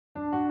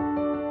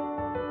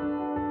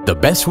The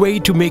best way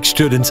to make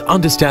students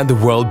understand the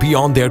world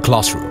beyond their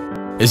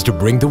classroom is to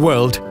bring the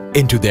world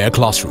into their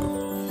classroom.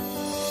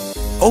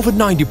 Over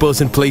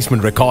 90%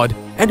 placement record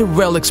and a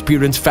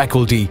well-experienced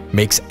faculty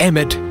makes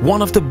AIMIT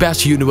one of the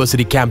best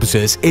university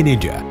campuses in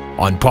India,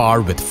 on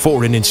par with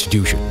foreign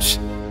institutions.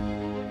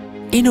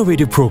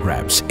 Innovative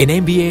programs in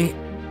MBA,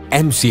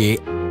 MCA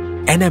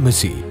and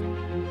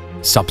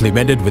MSc,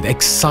 supplemented with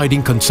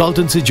exciting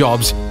consultancy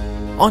jobs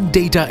on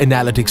data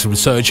analytics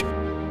research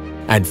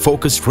and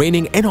focused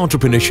training in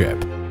entrepreneurship,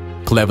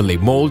 cleverly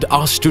mold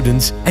our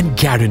students and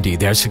guarantee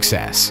their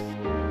success.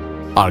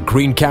 Our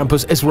green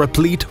campus is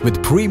replete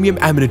with premium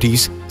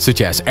amenities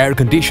such as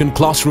air-conditioned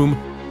classroom,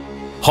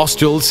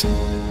 hostels,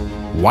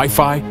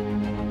 Wi-Fi,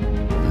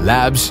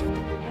 labs,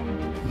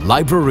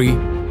 library,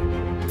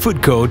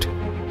 food court,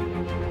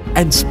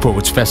 and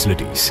sports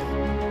facilities.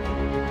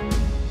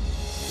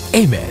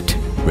 AIMIT,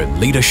 where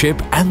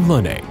leadership and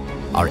learning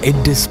are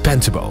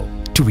indispensable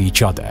to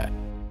each other.